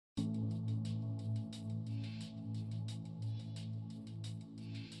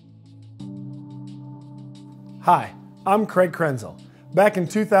Hi, I'm Craig Krenzel. Back in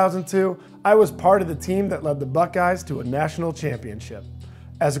 2002, I was part of the team that led the Buckeyes to a national championship.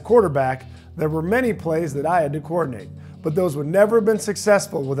 As a quarterback, there were many plays that I had to coordinate, but those would never have been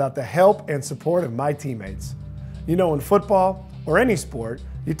successful without the help and support of my teammates. You know, in football or any sport,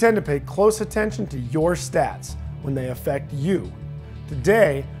 you tend to pay close attention to your stats when they affect you.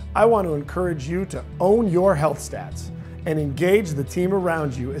 Today, I want to encourage you to own your health stats and engage the team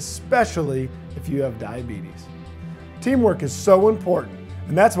around you, especially if you have diabetes. Teamwork is so important,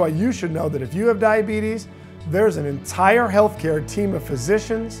 and that's why you should know that if you have diabetes, there's an entire healthcare team of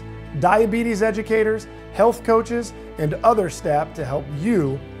physicians, diabetes educators, health coaches, and other staff to help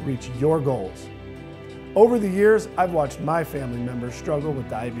you reach your goals. Over the years, I've watched my family members struggle with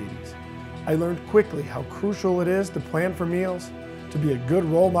diabetes. I learned quickly how crucial it is to plan for meals, to be a good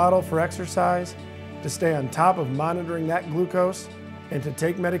role model for exercise, to stay on top of monitoring that glucose, and to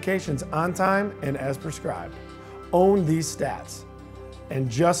take medications on time and as prescribed. Own these stats. And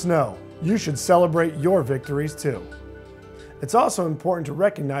just know, you should celebrate your victories too. It's also important to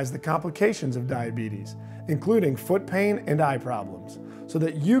recognize the complications of diabetes, including foot pain and eye problems, so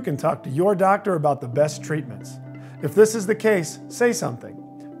that you can talk to your doctor about the best treatments. If this is the case, say something.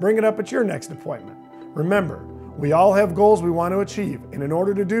 Bring it up at your next appointment. Remember, we all have goals we want to achieve, and in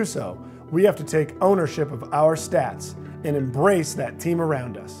order to do so, we have to take ownership of our stats and embrace that team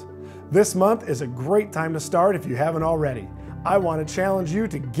around us. This month is a great time to start if you haven't already. I want to challenge you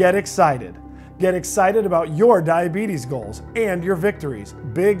to get excited. Get excited about your diabetes goals and your victories,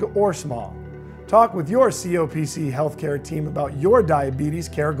 big or small. Talk with your COPC healthcare team about your diabetes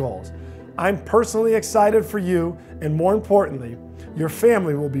care goals. I'm personally excited for you, and more importantly, your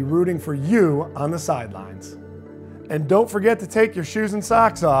family will be rooting for you on the sidelines. And don't forget to take your shoes and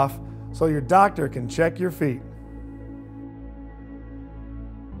socks off so your doctor can check your feet.